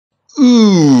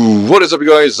Ooh, what is up you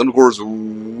guys, and of course,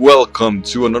 welcome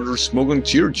to another Smogon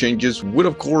tier changes with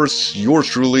of course, yours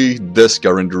truly, the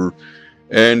Skyrander.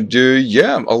 And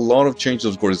yeah, a lot of changes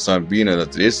of course this time being that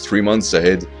it is 3 months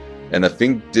ahead. And I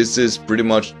think this is pretty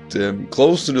much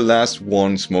close to the last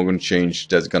one Smogon change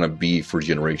that's gonna be for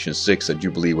Generation 6. I do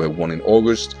believe we have one in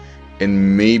August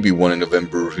and maybe one in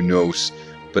November, who knows.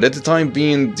 But at the time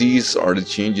being, these are the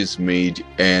changes made,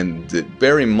 and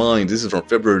bear in mind, this is from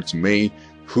February to May.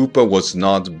 Hoopa was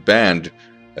not banned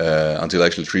until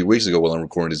actually 3 weeks ago while I'm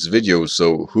recording this video,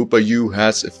 so Hoopa U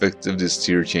has affected this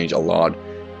tier change a lot,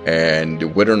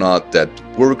 and whether or not that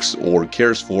works or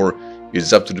cares for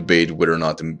is up to debate whether or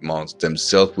not the mounts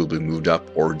themselves will be moved up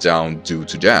or down due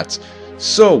to that.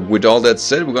 So with all that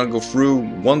said, we're gonna go through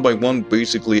one by one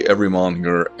basically every mount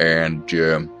here and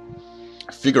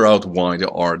figure out why they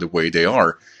are the way they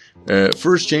are.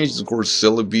 First change is of course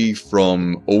Celebi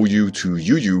from OU to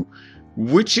UU,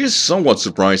 which is somewhat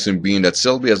surprising, being that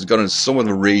Celebi has gotten somewhat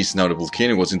of a raise now that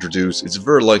Volcanic was introduced. It's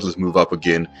very likely to move up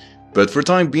again, but for the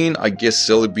time being, I guess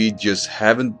Celebi just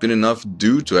haven't been enough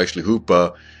due to actually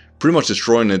Hoopa pretty much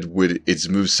destroying it with its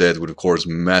moveset, with of course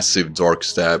massive Dark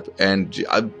Stab, and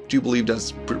I do believe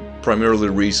that's primarily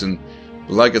the reason.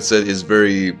 But like I said, it's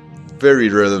very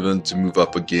relevant to move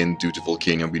up again due to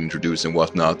Volcanic being introduced and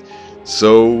whatnot,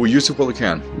 so use it while you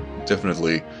can,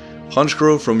 definitely.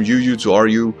 Honchkrow from UU to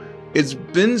RU. It's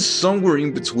been somewhere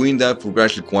in between that for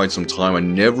actually quite some time. I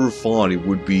never thought it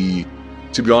would be,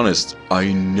 to be honest,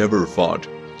 I never thought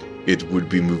it would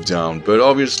be moved down. But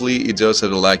obviously it does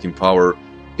have a lack in power.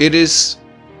 It is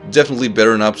definitely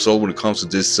better than Absol when it comes to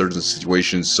this certain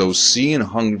situation. So seeing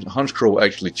Honchkrow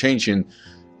actually changing,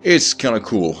 it's kind of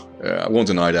cool. I won't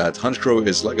deny that. Honchkrow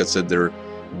is, like I said, they're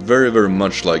very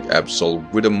much like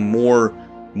Absol with a more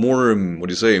what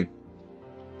do you say?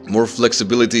 More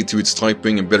flexibility to its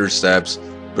typing and better stabs,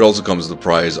 but also comes at the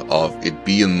price of it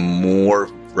being more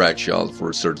fragile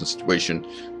for a certain situation.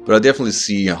 But I definitely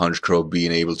see Honchkrow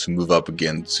being able to move up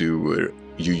again to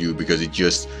UU because it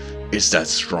just is that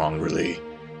strong, really.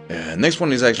 Next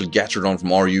one is actually Gastrodon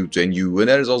from RU to NU, and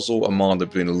that is also a mod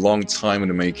that's been a long time in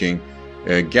the making.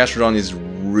 Gastrodon is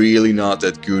really not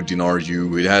that good in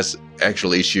RU. It has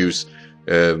actual issues.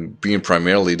 Being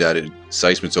primarily that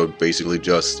Seismitoad basically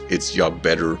just its job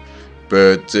better,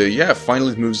 but yeah,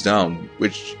 finally it moves down,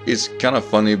 which is kind of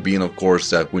funny, being of course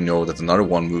that we know that another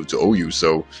one moved to OU.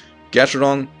 So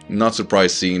Gastrodon, not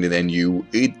surprised seeing it in NU.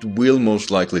 It will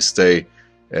most likely stay.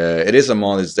 It is a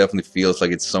mod that definitely feels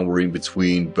like it's somewhere in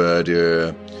between, but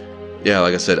yeah,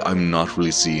 like I said, I'm not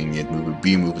really seeing it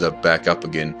being moved up back up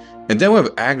again. And then we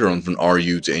have Aggron from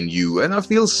RU to NU, and I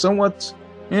feel somewhat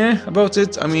about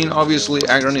it. I mean, obviously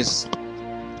Aggron is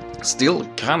still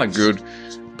kind of good,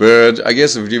 but I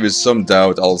guess if you give it some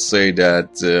doubt, I'll say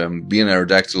that being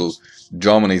Aerodactyl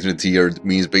dominating the tier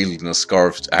means basically a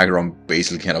Scarfed Aggron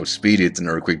basically can outspeed it, and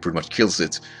Earthquake pretty much kills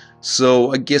it.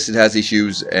 So I guess it has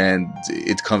issues, and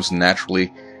it comes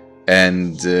naturally,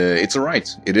 and it's alright.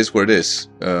 It is what it is.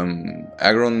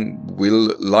 Aggron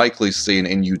will likely stay in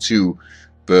NU2,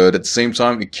 but at the same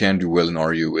time, it can do well in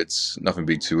RU. It's nothing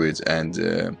big to it,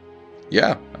 and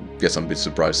yeah, I guess I'm a bit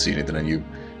surprised seeing it in NU.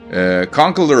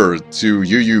 Conkeldurr to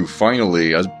UU,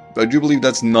 finally. I do believe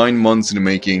that's 9 months in the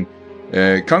making.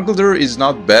 Conkeldurr is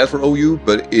not bad for OU,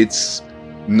 but it's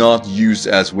not used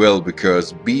as well,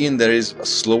 because being that it's a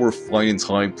slower fighting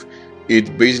type,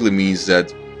 it basically means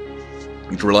that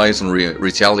it relies on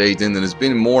retaliating, and there's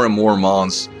been more and more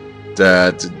mons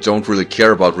that don't really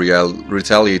care about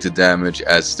retaliated damage,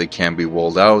 as they can be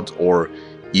walled out, or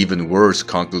even worse,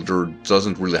 Conkeldurr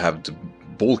doesn't really have the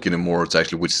bulk anymore to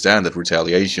actually withstand that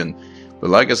retaliation. But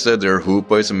like I said, there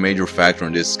Hoopa is a major factor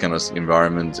in this kind of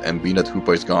environment, and being that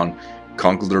Hoopa is gone,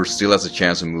 Conkeldurr still has a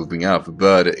chance of moving up,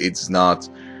 but it's not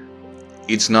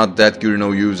that good in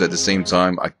OUs. At the same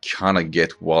time, I kinda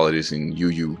get while it is in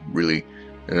UU, really.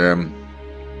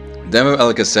 Then we have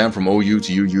Alakazam from OU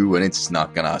to UU, and it's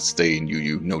not gonna stay in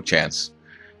UU, no chance.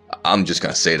 I'm just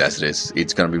gonna say it as it is.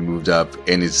 It's gonna be moved up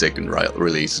in its second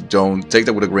release. Don't take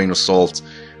that with a grain of salt.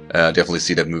 Definitely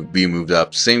see that being moved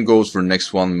up. Same goes for the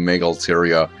next one, Mega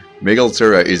Altaria. Mega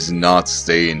Altaria is not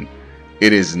staying.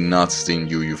 It is not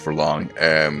staying UU for long.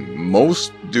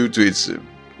 Most due to its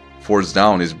force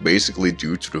down is basically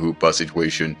due to the Hoopa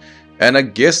situation, and I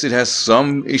guess it has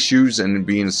some issues and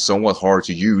being somewhat hard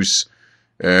to use.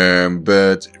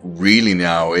 But really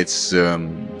now, it's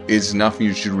nothing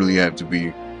you should really have to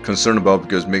be concerned about,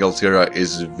 because Mega Altaria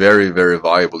is very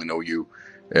viable in OU,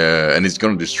 and it's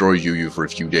gonna destroy UU for a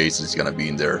few days. It's gonna be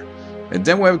in there. And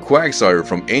then we have Quagsire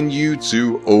from NU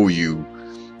to OU.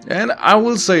 And I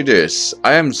will say this,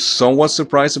 I am somewhat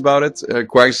surprised about it.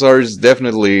 Quagsire is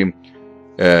definitely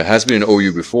has been an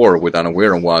OU before with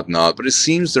Unaware and whatnot, but it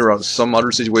seems there are some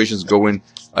other situations going.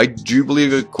 I do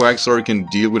believe that Quagsire can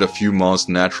deal with a few mons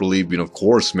naturally, being of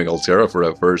course Megalterra for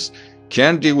at first,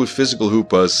 can deal with physical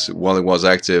Hoopas while it was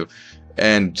active,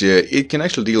 and it can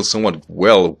actually deal somewhat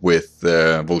well with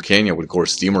Volcania with of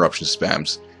course Steam Eruption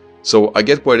spams. So I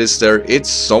get why it is there. It's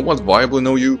somewhat viable in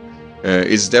OU.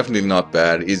 It's definitely not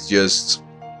bad. It's just,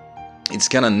 it's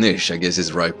kind of niche, I guess is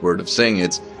the right word of saying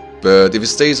it. But if it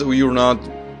stays OU or not,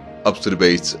 up to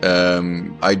debate.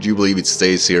 I do believe it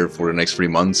stays here for the next 3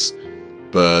 months,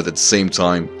 but at the same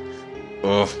time,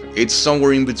 it's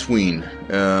somewhere in between.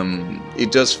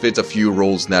 It does fit a few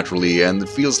roles naturally, and it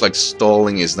feels like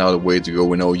stalling is now the way to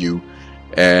go in OU.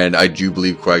 And I do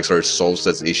believe Quagsire solves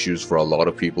that issues for a lot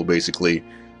of people, basically.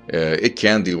 It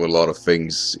can deal with a lot of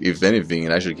things. If anything,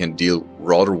 it actually can deal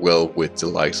rather well with the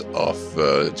likes of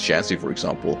Chansey, for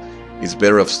example. It's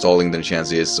better off stalling than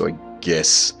Chansey is, so I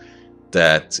guess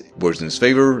that works in his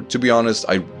favor. To be honest,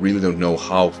 I really don't know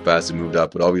how fast it moved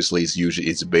up, but obviously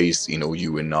it's based in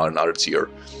OU and not another tier.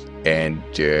 And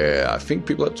I think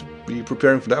people have to be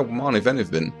preparing for that one, if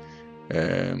anything.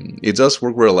 It does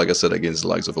work well, like I said, against the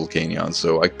likes of Volcanion,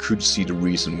 so I could see the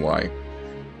reason why.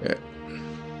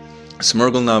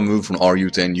 Smogon now moved from RU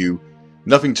to NU.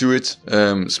 Nothing to it.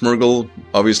 Smogon,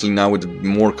 obviously now with the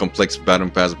more complex Battle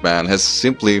Pass ban, has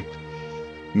simply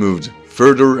moved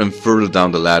further and further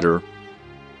down the ladder.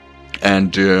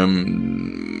 And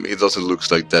it also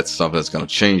looks like that's something that's going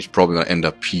to change. Probably going to end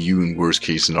up PU in worst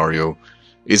case scenario.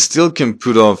 It still can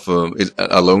put off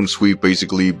a lone sweep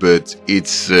basically, but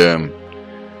it's,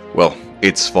 well,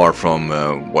 it's far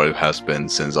from what it has been,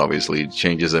 since obviously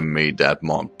changes have made that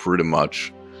mon pretty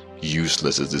much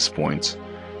useless at this point.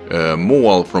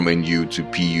 Moal from NU to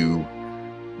PU,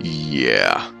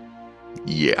 yeah,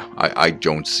 I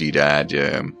don't see that.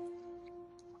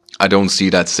 I don't see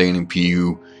that staying in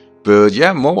PU. But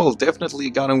yeah, Moal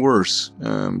definitely gotten worse.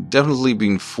 Definitely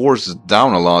being forced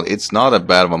down a lot. It's not that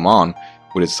bad of a mon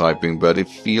with its typing, but it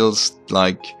feels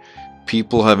like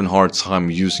people having a hard time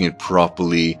using it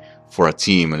properly for a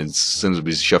team, and it seems to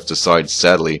be shoved aside,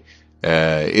 sadly.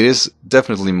 It is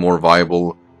definitely more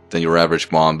viable than your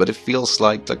average mon, but it feels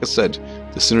like I said,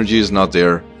 the synergy is not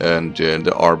there, and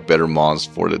there are better mons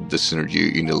for the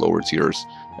synergy in the lower tiers,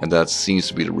 and that seems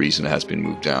to be the reason it has been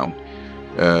moved down.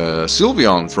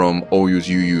 Sylveon from OU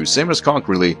to UU, same as Conk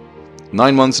really,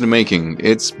 9 months in the making.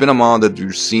 It's been a mon that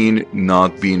you've seen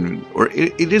not being, or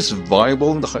it is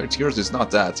viable in the higher tiers, it's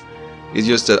not that. It's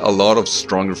just that a lot of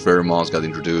stronger fairy mons got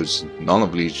introduced, none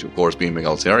of which of course being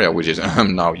Megalteria, which is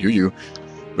now UU,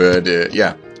 but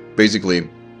yeah, basically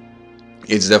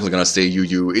it's definitely gonna stay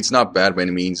UU. It's not bad by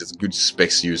any means, it's a good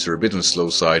specs user, a bit on the slow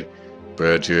side,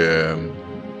 but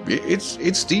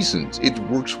it's decent. It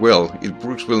works well. It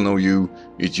works well in OU.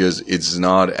 It's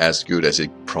not as good as it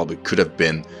probably could have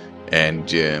been, and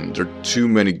there are too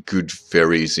many good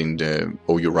fairies in the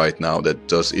OU right now that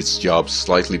does its job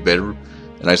slightly better.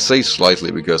 And I say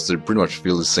slightly because they pretty much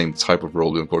feel the same type of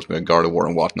role, of course, with Gardevoir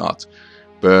and whatnot.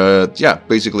 But yeah,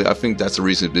 basically, I think that's the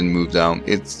reason it's been moved down.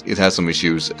 It has some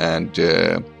issues, and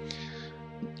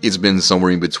it's been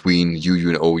somewhere in between UU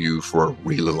and OU for a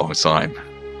really long time.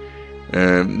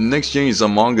 Next change is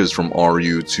Among Us from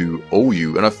RU to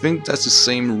OU, and I think that's the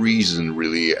same reason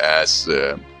really as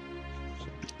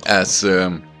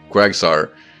Quagsire.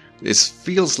 It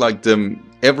feels like the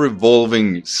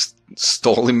ever-evolving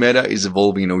stalling meta is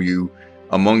evolving in OU.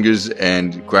 Among Us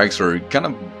and Quagsire kind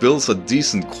of builds a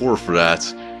decent core for that,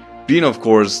 being of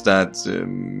course that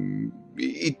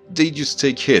they just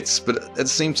take hits, but at the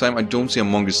same time I don't see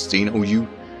Among Us staying OU.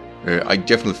 I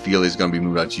definitely feel it's going to be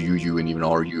moved out to UU and even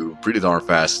RU pretty darn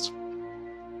fast.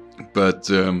 But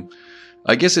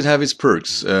I guess it have its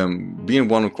perks. Being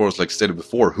one, of course, like stated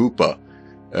before, Hoopa.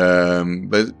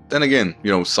 But then again,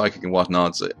 you know, Psychic and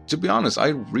whatnot. So, to be honest, I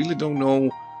really don't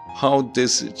know how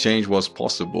this change was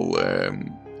possible.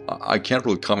 I can't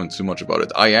really comment too much about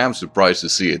it. I am surprised to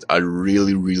see it. I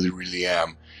really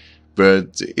am.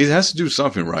 But it has to do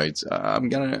something right. I'm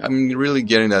really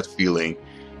getting that feeling.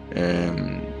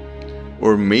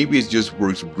 Or maybe it just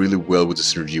works really well with the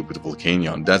synergy with the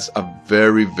Volcanion. That's a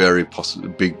very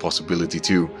big possibility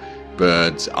too.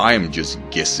 But I am just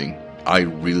guessing. I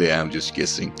really am just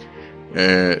guessing.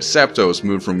 Zapdos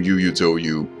moved from UU to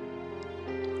OU.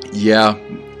 Yeah,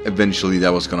 eventually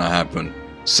that was gonna happen.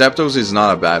 Zapdos is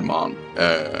not a bad mon.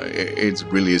 It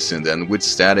really isn't. And with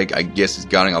Static, I guess it's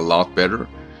getting a lot better.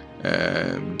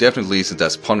 Definitely isn't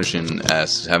as punishing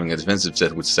as having a defensive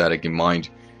set with Static in mind.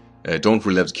 Don't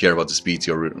really have to care about the speed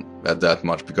tier that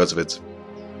much because of it.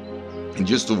 And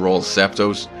just overall,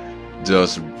 Zapdos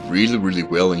does really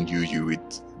well in UU.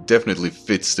 It definitely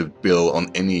fits the bill on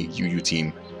any UU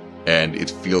team, and it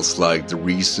feels like the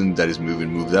reason that it's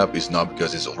moved up is not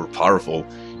because it's overpowerful.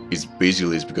 It's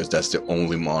because that's the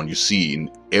only mon you see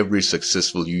in every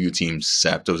successful UU team.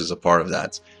 Zapdos is a part of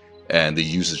that, and the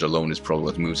usage alone is probably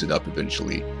what moves it up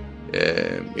eventually.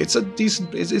 It's a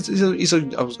decent,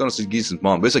 I was gonna say decent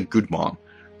mon, but it's a good mon.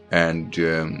 And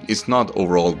it's not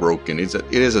overall broken. It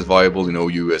is as viable in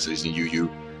OU as it is in UU,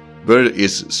 but it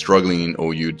is struggling in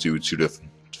OU due to the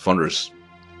Thunderuses.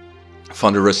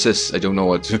 I don't know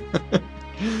what to.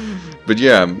 But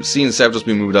yeah, seeing Zapdos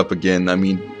be moved up again, I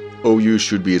mean, OU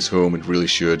should be its home. It really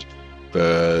should.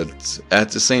 But at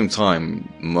the same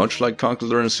time, much like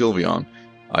Conkeldurr and Sylveon,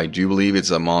 I do believe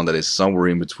it's a mon that is somewhere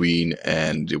in between,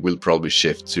 and it will probably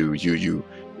shift to UU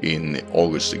in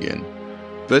August again.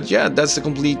 But yeah, that's the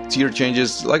complete tier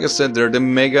changes. Like I said, they're the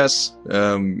Megas,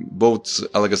 both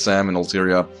Alakazam and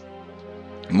Altaria.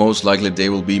 Most likely they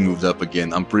will be moved up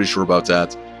again. I'm pretty sure about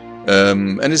that.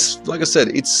 And it's like I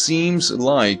said, it seems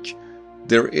like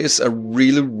there is a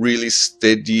really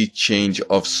steady change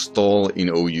of stall in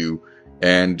OU.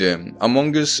 And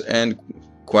Among Us and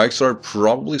Quagsire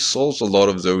probably solves a lot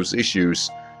of those issues.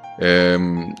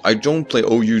 I don't play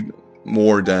OU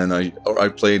more than I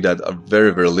play that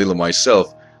very little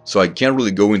myself. So I can't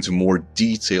really go into more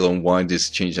detail on why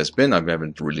this change has been. I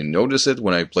haven't really noticed it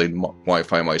when I played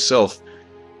Wi-Fi myself,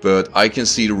 but I can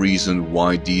see the reason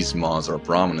why these mons are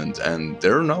prominent, and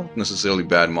they're not necessarily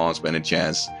bad mons by any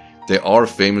chance. They are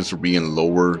famous for being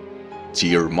lower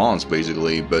tier mons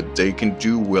basically, but they can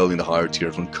do well in the higher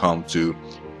tiers when it comes to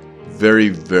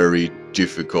very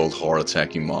difficult hard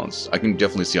attacking mons. I can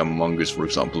definitely see Among Us, for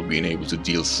example, being able to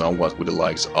deal somewhat with the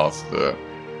likes of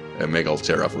Mega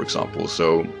Altaria, for example.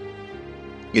 So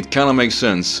it kind of makes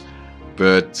sense,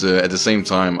 but at the same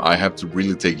time I have to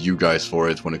really take you guys for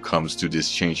it when it comes to this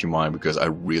change in mind, because I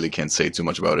really can't say too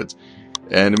much about it.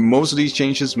 And most of these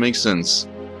changes make sense.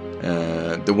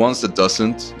 The ones that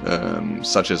doesn't,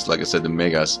 such as, like I said, the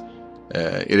Megas,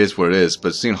 it is what it is.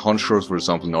 But seeing Honchkrow, for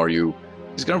example, in RU,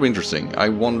 it's gonna be interesting. I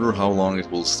wonder how long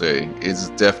it will stay. It's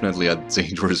definitely a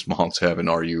dangerous mon to have in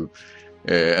RU.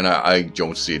 And I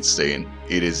don't see it staying.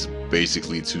 It is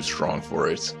basically too strong for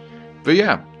it. But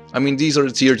yeah, I mean, these are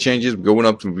the tier changes. Going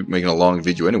up to making a long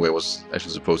video anyway. I was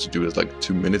actually supposed to do it like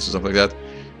 2 minutes or something like that.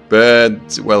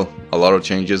 But, well, a lot of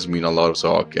changes mean a lot of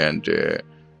talk. And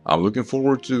I'm looking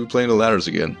forward to playing the ladders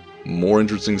again. More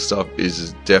interesting stuff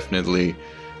is definitely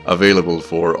available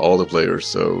for all the players.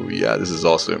 So yeah, this is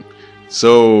awesome.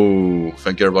 So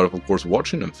thank you everybody, of course, for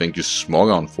watching. And thank you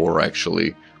Smogon for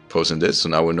actually posting this, so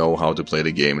now we know how to play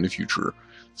the game in the future.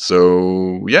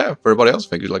 So yeah, for everybody else,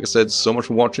 thank you, like I said, so much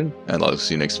for watching, and I'll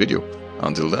see you next video.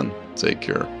 Until then, take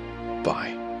care,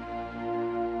 bye.